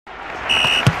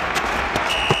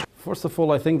First of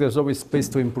all, I think there's always space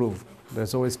to improve.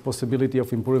 There's always possibility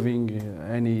of improving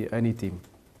any team.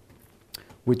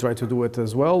 We try to do it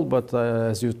as well, but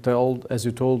as you told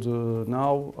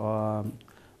now,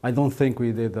 I don't think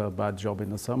we did a bad job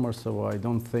in the summer, so I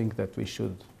don't think that we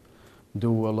should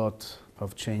do a lot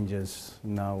of changes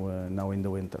now in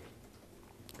the winter.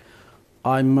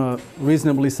 I'm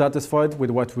reasonably satisfied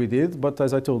with what we did, but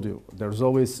as I told you, there's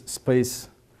always space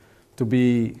to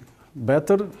be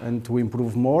better and to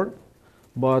improve more.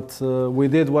 But we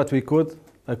did what we could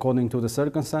according to the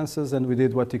circumstances, and we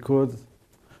did what we could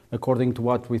according to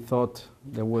what we thought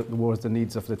was the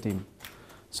needs of the team.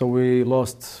 So we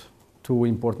lost two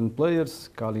important players,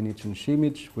 Kalinic and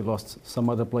Simic. We lost some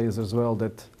other players as well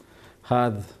that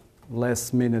had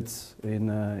less minutes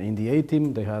in the A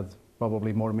team. They had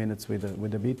probably more minutes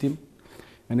with the B team.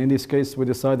 And in this case, we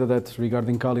decided that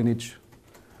regarding Kalinic,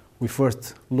 we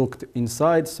first looked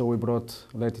inside, so we brought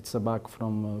Letica back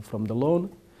from the loan,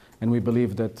 and we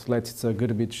believe that Letica,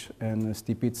 Grbić, and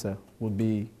Stipica would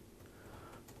be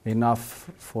enough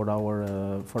for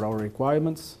our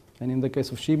requirements. And in the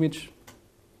case of Simic,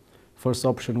 first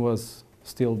option was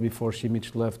still before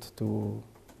Simic left to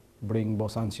bring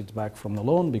Bosancic back from the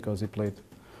loan, because he played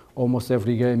almost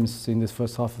every game in this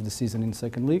first half of the season in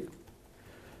second league.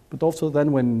 But also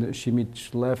then when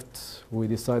Simic left, we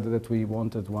decided that we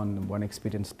wanted one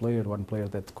experienced player, one player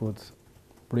that could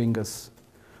bring us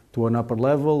to an upper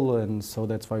level, and so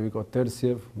that's why we got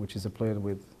Terciev, which is a player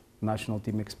with national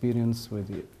team experience,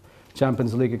 with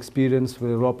Champions League experience,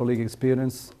 with Europa League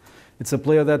experience. It's a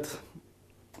player that,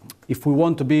 if we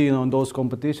want to be in those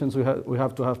competitions, we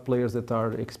have to have players that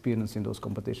are experienced in those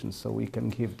competitions, so we can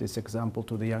give this example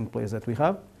to the young players that we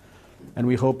have, and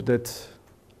we hope that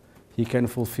he can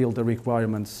fulfill the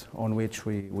requirements on which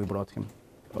we brought him.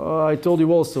 I told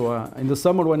you also, in the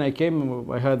summer when I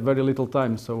came, I had very little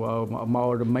time, so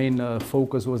our main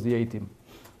focus was the A team.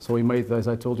 So we made, as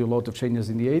I told you, a lot of changes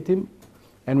in the A team,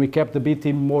 and we kept the B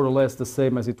team more or less the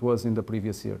same as it was in the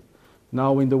previous year.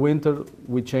 Now in the winter,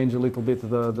 we changed a little bit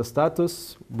the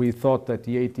status. We thought that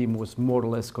the A team was more or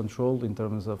less controlled in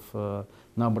terms of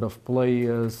number of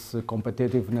players,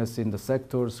 competitiveness in the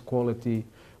sectors, quality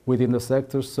within the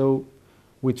sectors. So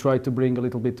we tried to bring a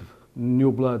little bit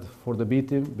new blood for the B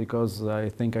team, because I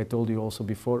think I told you also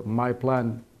before, my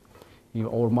plan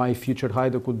or my future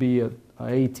Hajduk would be an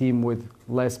A team with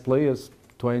less players,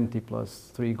 20 plus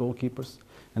 3 goalkeepers,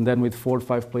 and then with 4 or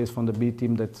 5 players from the B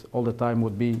team that all the time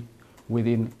would be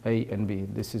within A and B.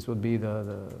 This would be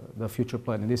the future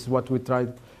plan, and this is what we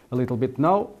tried a little bit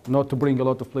now, not to bring a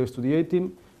lot of players to the A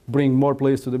team, bring more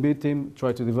players to the B team,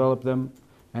 try to develop them,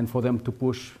 and for them to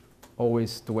push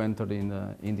always to enter in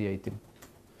the A team.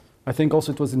 I think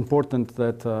also it was important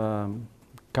that,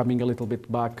 coming a little bit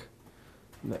back,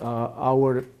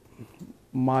 what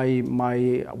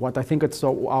I think it's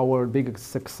our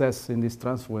biggest success in this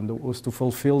transfer window was to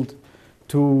fulfill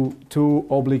two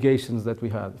obligations that we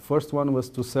had. First one was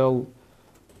to sell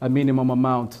a minimum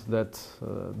amount that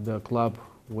the club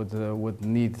would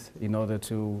need in order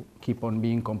to keep on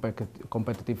being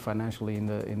competitive financially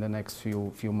in the next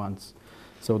few months.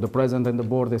 So the president and the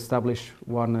board established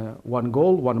one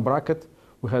goal, one bracket.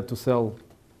 We had to sell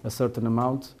a certain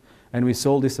amount, and we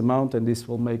sold this amount, and this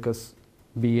will make us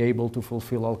be able to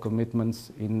fulfill our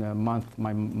commitments in a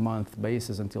month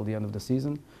basis until the end of the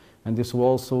season. And this will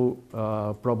also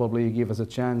probably give us a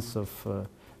chance of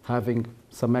having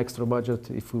some extra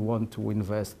budget if we want to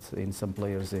invest in some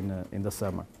players in the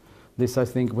summer. This, I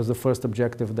think, was the first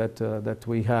objective that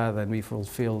we had and we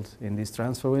fulfilled in this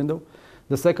transfer window.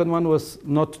 The second one was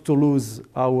not to lose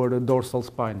our dorsal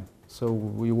spine. So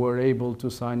we were able to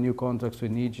sign new contracts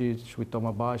with Nijic, with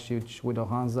Tomabasic, with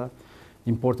Ohanza,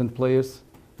 important players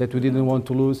that we didn't want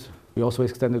to lose. We also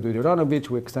extended with Juranovic,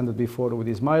 we extended before with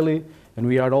Ismaili, and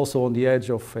we are also on the edge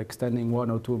of extending 1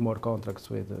 or 2 more contracts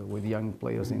with young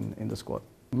players in the squad.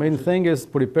 The main thing is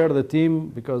prepare the team,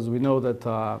 because we know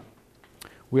that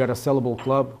we are a sellable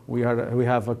club. We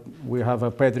have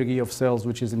a pedigree of sales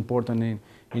which is important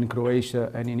in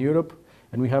Croatia and in Europe,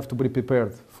 and we have to be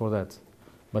prepared for that.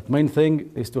 But main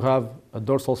thing is to have a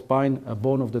dorsal spine, a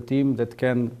bone of the team that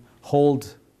can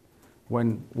hold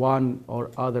when one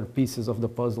or other pieces of the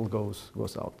puzzle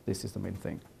goes out. This is the main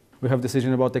thing. We have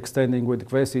decision about extending with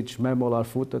Kvesic, Memol,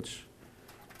 Arfutic.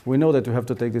 We know that we have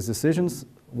to take these decisions.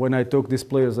 When I took these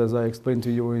players, as I explained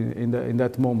to you in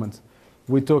that moment,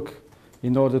 we took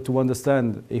in order to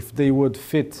understand if they would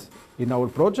fit in our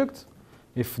project,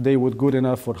 if they would good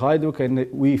enough for Hajduk, and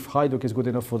if Hajduk is good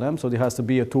enough for them. So there has to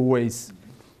be a two ways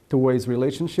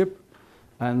relationship.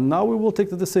 And now we will take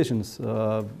the decisions.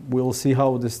 We'll see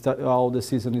how the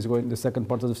season is going, the second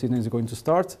part of the season is going to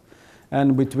start.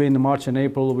 And between March and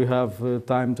April, we have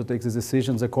time to take the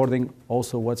decisions according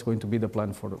also what's going to be the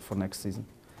plan for next season.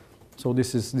 So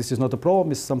this is not a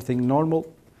problem, it's something normal,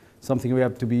 something we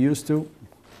have to be used to.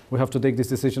 We have to take these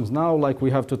decisions now, like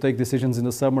we have to take decisions in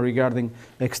the summer regarding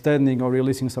extending or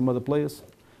releasing some other players.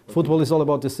 Football is all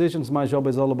about decisions, my job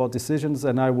is all about decisions,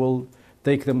 and I will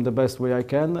take them the best way I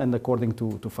can and according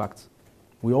to facts.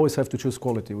 We always have to choose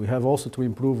quality. We have also to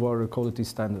improve our quality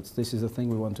standards. This is the thing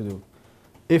we want to do.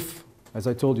 If, as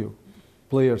I told you,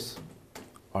 players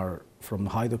are from the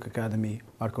Hajduk Academy,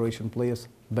 are Croatian players,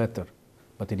 better.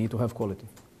 But they need to have quality.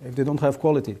 If they don't have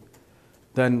quality,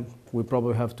 then we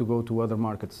probably have to go to other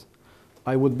markets.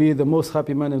 I would be the most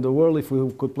happy man in the world if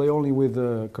we could play only with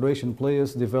Croatian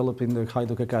players developed in the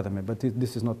Hajduk Academy, but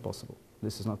this is not possible.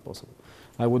 This is not possible.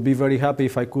 I would be very happy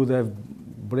if I could have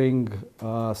bring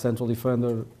a central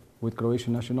defender with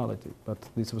Croatian nationality, but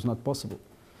this was not possible.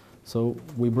 So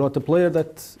we brought a player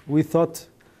that we thought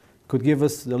could give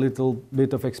us a little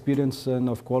bit of experience and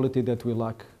of quality that we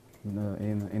lack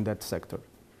in that sector.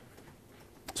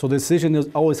 So the decision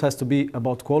always has to be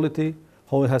about quality,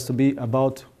 always has to be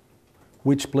about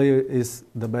which player is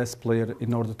the best player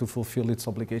in order to fulfill its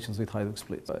obligations with Hajduk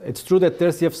Split. It's true that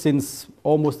Terzijev since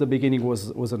almost the beginning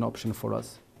was an option for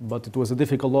us, but it was a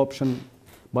difficult option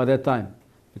by that time,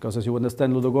 because as you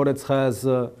understand, Ludogorets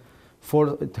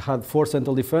had 4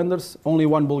 central defenders, only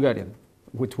 1 Bulgarian,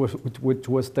 which was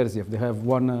Terzijev. They have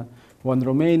one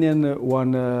Romanian,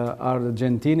 1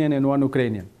 Argentinian, and 1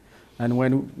 Ukrainian. And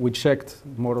when we checked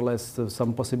more or less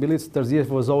some possibilities, Terzijev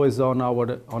was always on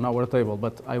our table.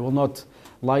 But I will not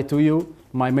lie to you.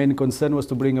 My main concern was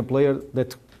to bring a player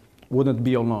that wouldn't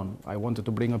be on loan. I wanted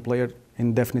to bring a player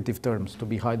in definitive terms, to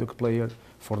be Hajduk player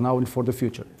for now and for the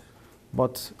future.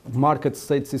 But market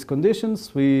states its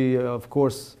conditions. We, of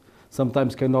course,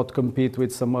 sometimes cannot compete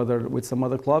with some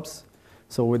other clubs.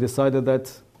 So we decided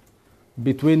that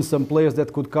between some players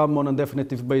that could come on a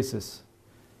definitive basis,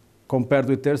 compared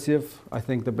with Terzijev, I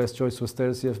think the best choice was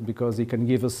Terzijev because he can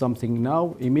give us something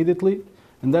now, immediately,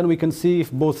 and then we can see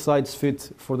if both sides fit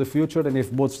for the future, and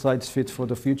if both sides fit for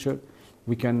the future,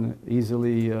 we can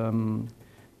easily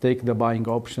take the buying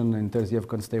option, and Terzijev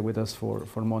can stay with us for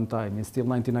more time. He's still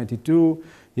 1992,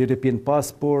 European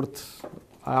passport,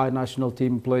 a national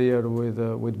team player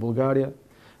with Bulgaria.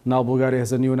 Now Bulgaria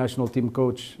has a new national team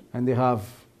coach, and they have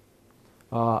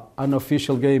an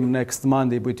official game next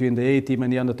Monday between the A team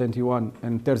and the under-21,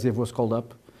 and Terzijev was called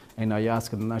up, and I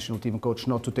asked the national team coach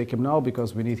not to take him now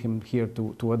because we need him here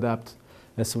to adapt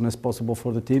as soon as possible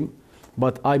for the team.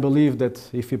 But I believe that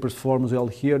if he performs well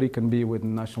here, he can be with the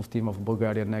national team of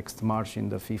Bulgaria next March in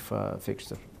the FIFA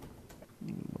fixture.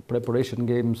 Preparation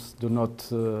games do not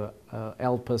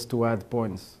help us to add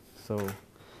points. So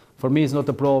for me, it's not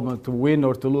a problem to win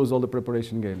or to lose all the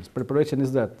preparation games. Preparation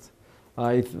is that.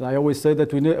 I always say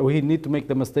that we need to make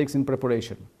the mistakes in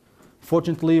preparation.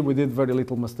 Fortunately, we did very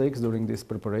little mistakes during this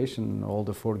preparation. All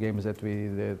the 4 games that we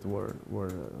did were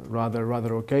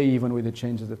rather okay, even with the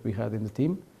changes that we had in the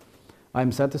team.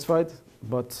 I'm satisfied,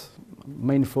 but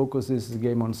main focus is the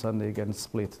game on Sunday against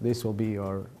Split. This will be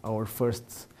our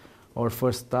first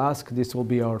task. This will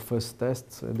be our first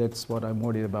test. That's what I'm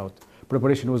worried about.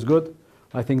 Preparation was good.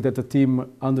 I think that the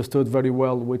team understood very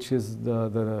well which is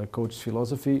the coach's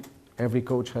philosophy. Every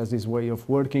coach has his way of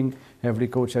working. Every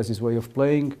coach has his way of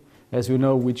playing. As you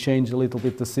know, we changed a little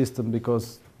bit the system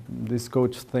because this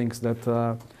coach thinks that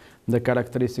the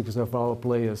characteristics of our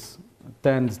players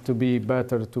tend to be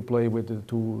better to play with the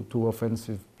two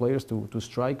offensive players, two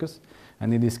strikers.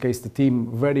 And in this case, the team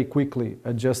very quickly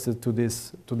adjusted to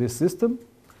this system.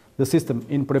 The system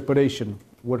in preparation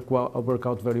worked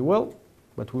out very well,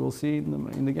 but we will see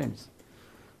in the games.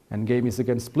 And game is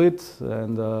against Split,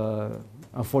 and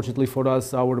unfortunately for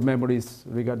us, our memories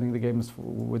regarding the games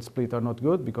with Split are not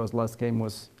good because last game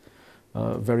was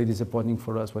very disappointing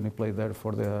for us when we played there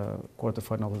for the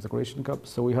quarterfinal of the Croatian Cup.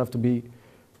 So we have to be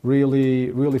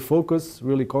really focused,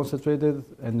 really concentrated,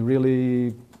 and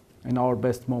really in our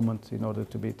best moment in order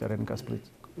to beat RNK Split.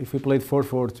 If we played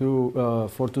 4-4-2,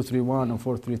 4-2-3-1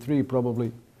 or 4-3-3,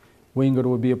 probably winger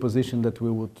would be a position that we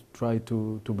would try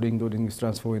to bring during this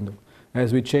transfer window.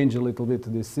 As we change a little bit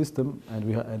this system,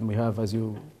 and we have, as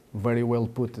you very well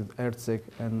put it, Erceg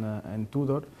and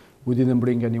Tudor, we didn't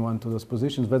bring anyone to those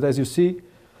positions. But as you see,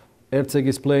 Erceg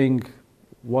is playing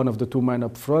one of the 2 men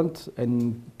up front,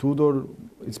 and Tudor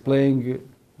is playing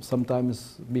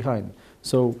sometimes behind.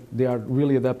 So they are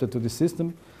really adapted to the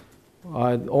system.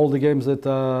 All the games that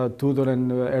Tudor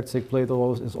and Erceg played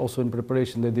also in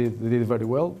preparation, they did very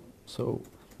well. So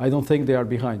I don't think they are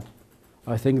behind.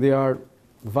 I think they are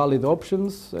valid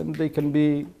options and they can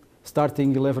be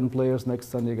starting 11 players next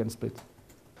Sunday against Split.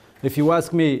 If you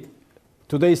ask me,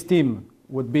 today's team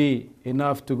would be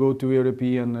enough to go to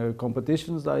European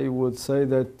competitions, I would say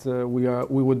that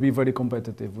we would be very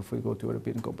competitive if we go to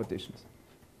European competitions.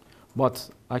 But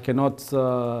I cannot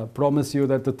promise you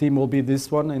that the team will be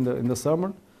this one in the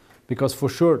summer, because for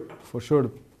sure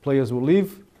players will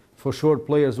leave, for sure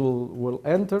players will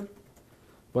enter.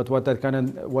 But what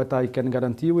I can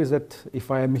guarantee you is that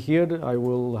if I am here, I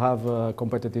will have a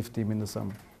competitive team in the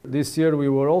summer. This year we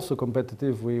were also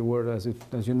competitive. We were, as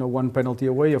you know, one penalty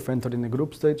away of entering the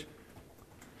group stage,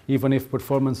 even if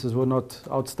performances were not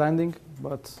outstanding,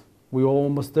 but we were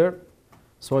almost there.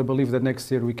 So I believe that next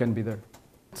year we can be there.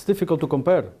 It's difficult to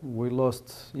compare. We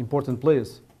lost important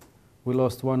players. We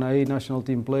lost one A national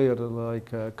team player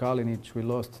like Kalinic. We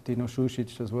lost Tino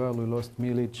Šušić as well. We lost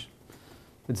Milic.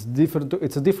 It's different.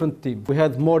 It's a different team. We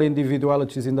had more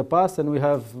individualities in the past, and we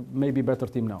have maybe better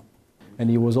team now. And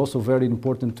he was also very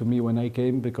important to me when I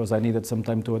came, because I needed some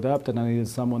time to adapt, and I needed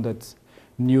someone that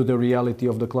knew the reality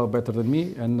of the club better than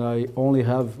me. And I only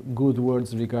have good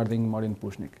words regarding Marin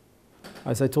Pušnik.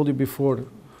 As I told you before,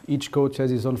 each coach has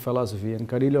his own philosophy, and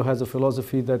Carrillo has a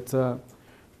philosophy that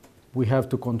we have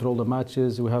to control the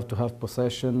matches, we have to have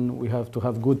possession, we have to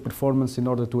have good performance in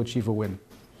order to achieve a win.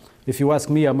 If you ask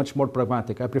me, I'm much more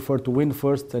pragmatic. I prefer to win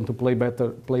first and to play better,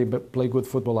 play good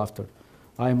football after.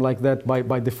 I am like that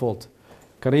by default.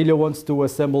 Carrillo wants to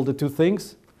assemble the two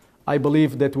things. I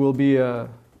believe that we'll be a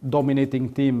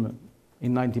dominating team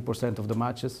in 90% of the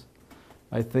matches.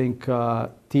 I think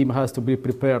team has to be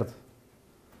prepared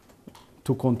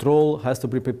to control, has to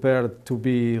be prepared to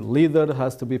be leader,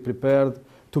 has to be prepared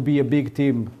to be a big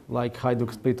team like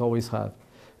Hajduk Split always had.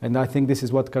 And I think this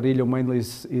is what Carrillo mainly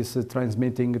is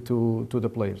transmitting to the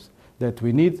players, that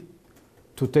we need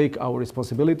to take our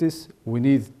responsibilities, we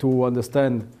need to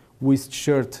understand which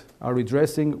shirt are we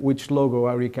dressing, which logo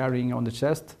are we carrying on the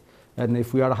chest, and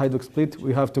if we are Hajduk Split,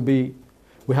 we have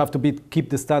to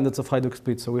keep the standards of Hajduk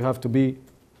Split. So we have to be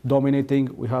dominating,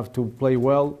 we have to play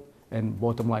well, and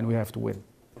bottom line, we have to win.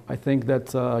 I think that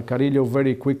Carrillo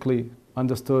very quickly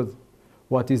understood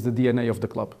what is the DNA of the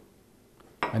club,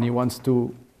 and he wants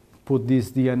to put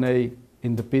this DNA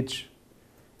in the pitch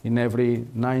in every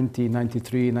 90,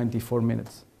 93, 94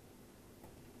 minutes.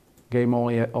 Game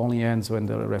only ends when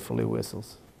the referee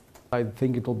whistles. I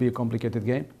think it will be a complicated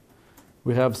game.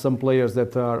 We have some players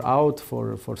that are out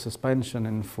for suspension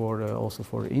and also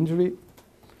for injury.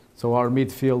 So our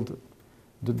midfield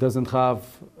doesn't have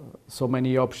so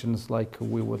many options like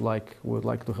we would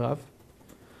like to have.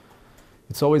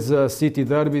 It's always a city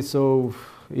derby, so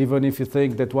even if you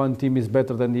think that one team is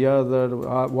better than the other,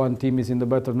 one team is in the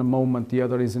better moment, the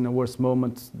other is in a worse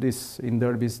moment, this in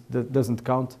derbies doesn't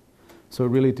count. So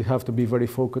really to have to be very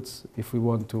focused if we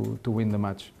want to win the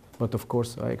match. But of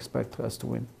course I expect us to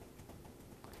win.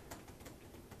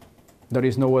 There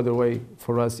is no other way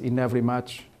for us in every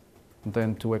match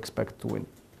than to expect to win.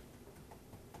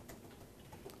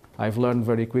 I've learned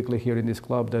very quickly here in this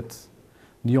club that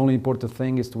the only important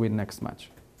thing is to win next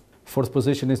match. Fourth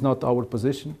position is not our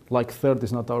position, like third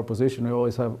is not our position.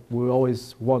 We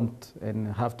always want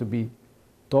and have to be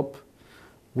top.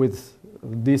 With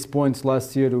these points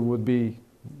last year, we would be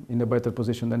in a better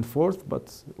position than fourth,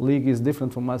 but league is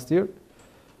different from last year.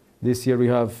 This year we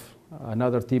have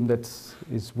another team that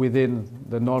is within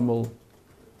the normal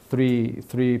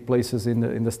three places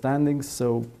in the standings,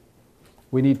 so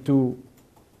we need to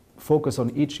focus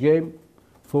on each game,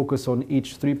 focus on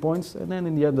each 3 points, and then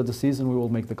in the end of the season we will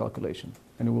make the calculation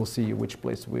and we will see which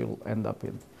place we'll end up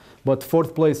in. But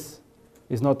fourth place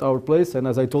is not our place, and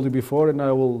as I told you before, and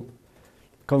I will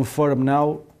confirm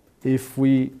now, if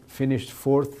we finish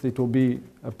fourth, it will be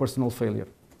a personal failure.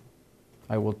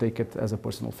 I will take it as a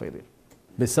personal failure.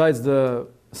 Besides the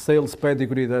sales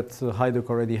pedigree that Hajduk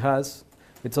already has,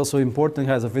 it's also important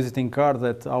as a visiting card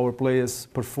that our players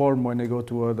perform when they go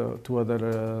to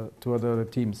other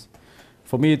teams.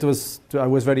 For me, I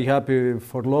was very happy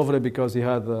for Lovre because he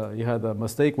had a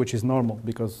mistake, which is normal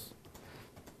because,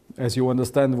 as you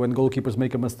understand, when goalkeepers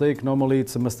make a mistake, normally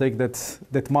it's a mistake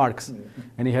that marks. Yeah.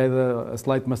 And he had a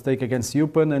slight mistake against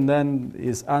Eupen, and then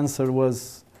his answer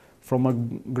was from a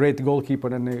great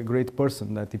goalkeeper and a great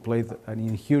person that he played a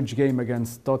huge game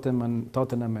against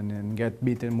Tottenham and get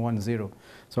beaten 1-0.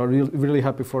 So I'm really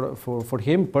happy for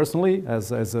him personally,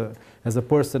 as a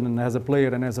person and as a player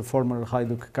and as a former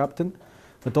Hajduk captain.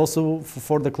 But also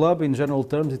for the club in general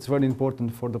terms, it's very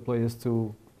important for the players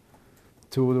to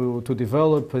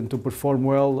develop and to perform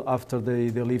well after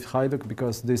they leave Hajduk,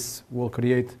 because this will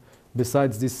create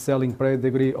besides this selling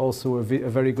pedigree, also a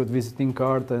very good visiting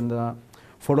card. And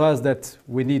for us, that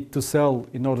we need to sell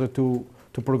in order to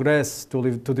progress,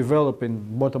 to develop,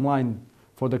 in bottom line,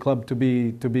 for the club to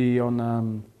be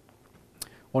on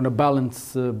a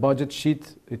balanced budget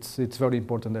sheet. It's very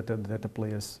important that the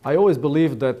players. I always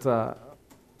believe that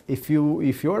if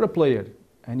you are a player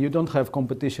and you don't have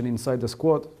competition inside the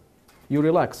squad, you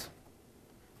relax.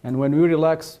 And when we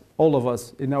relax, all of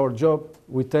us in our job,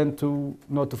 we tend to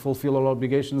not to fulfill our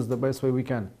obligations the best way we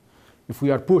can. If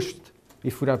we are pushed,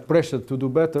 if we are pressured to do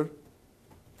better,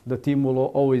 the team will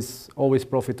always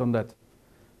profit on that.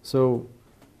 So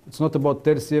it's not about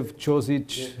Terzic,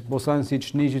 Čosić,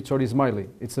 Bosancic, Nižić or Ismaili.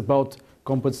 It's about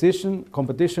competition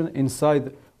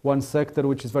inside one sector,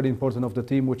 which is very important of the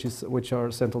team, which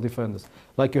are central defenders.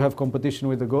 Like you have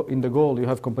competition in the goal, you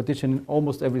have competition in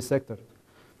almost every sector.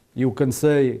 You can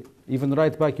say, even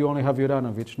right back, you only have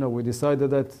Juranovic. No, we decided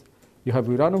that you have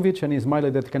Juranovic and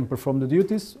Ismaili that can perform the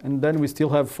duties, and then we still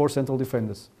have 4 central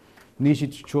defenders: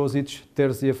 Nižić, Čosić,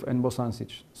 Terzic, and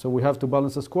Bosancic. So we have to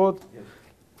balance the squad. Yes.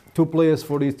 2 players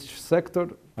for each sector.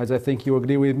 As I think you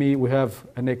agree with me, we have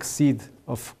an exceed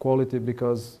of quality,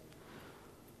 because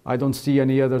I don't see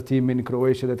any other team in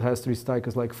Croatia that has 3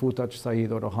 strikers like Futac,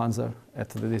 Said or Hanza at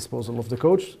the disposal of the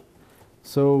coach.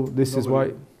 So this is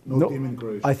why no team in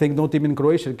Croatia. I think no team in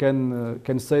Croatia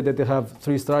can say that they have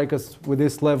 3 strikers with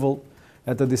this level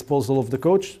at the disposal of the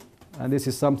coach, and this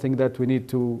is something that we need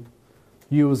to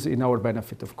use in our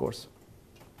benefit, of course.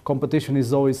 Competition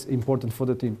is always important for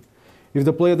the team. If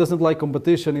the player doesn't like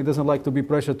competition, he doesn't like to be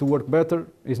pressured to work better,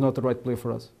 he's not the right player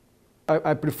for us.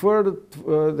 I prefer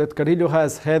that Carrillo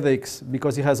has headaches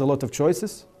because he has a lot of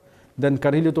choices, than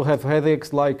Carrillo to have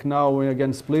headaches like now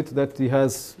against Split, that he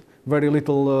has very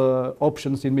little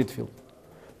options in midfield.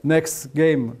 Next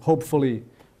game, hopefully,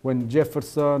 when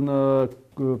Jefferson,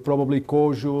 probably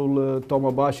Kozul,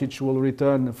 Toma Basic will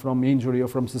return from injury or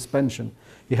from suspension,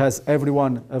 he has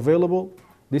everyone available.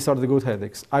 These are the good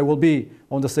headaches. I will be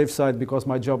on the safe side because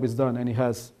my job is done, and he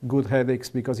has good headaches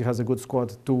because he has a good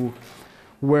squad to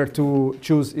where to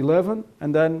choose 11,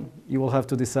 and then you will have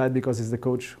to decide, because it's the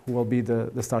coach who will be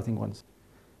the starting ones.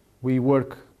 We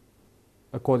work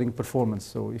according to performance.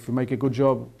 So if we make a good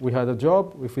job, we had a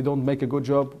job. If we don't make a good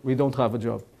job, we don't have a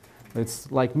job.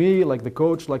 It's like me, like the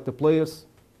coach, like the players.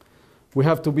 We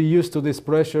have to be used to this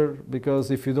pressure, because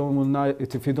if you don't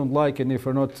like and if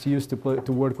you're not used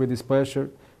to work with this pressure,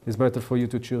 it's better for you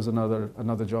to choose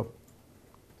another job.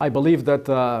 I believe that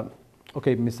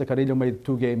okay, Mr. Carrillo made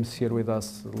 2 games here with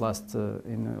us last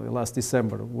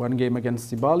December. 1 game against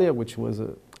Cibalia, which was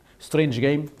a strange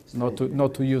game, not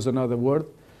to use another word.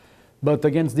 But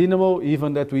against Dinamo,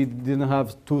 even that we didn't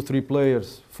have 2-3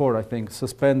 players, 4 I think,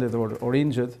 suspended or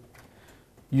injured,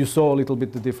 you saw a little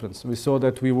bit the difference. We saw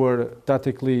that we were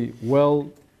tactically well.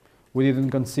 We didn't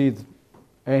concede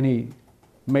any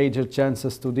major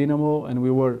chances to Dinamo, and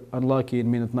we were unlucky in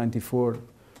minute 94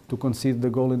 to concede the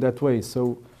goal in that way.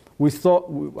 So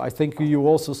I think you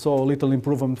also saw a little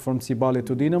improvement from Cibalia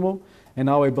to Dinamo, and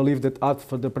now I believe that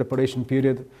after the preparation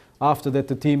period, after that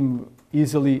the team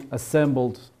easily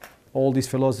assembled all this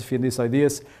philosophy and these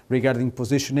ideas regarding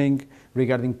positioning,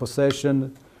 regarding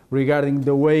possession, regarding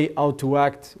the way how to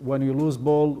act when you lose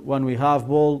ball, when we have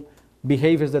ball,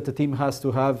 behaviors that the team has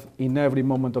to have in every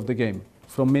moment of the game,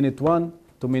 from minute 1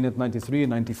 to minute 93,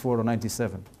 94 or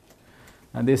 97.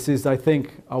 And this is, I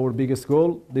think, our biggest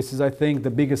goal. This is, I think, the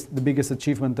biggest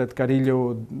achievement that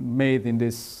Carrillo made in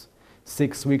this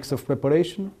 6 weeks of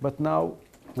preparation. But now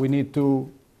we need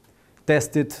to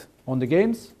test it on the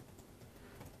games.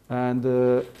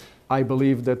 And I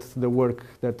believe that the work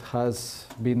that has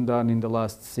been done in the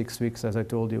last 6 weeks, as I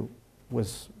told you,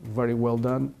 was very well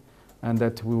done, and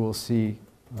that we will see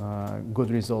good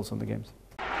results on the games.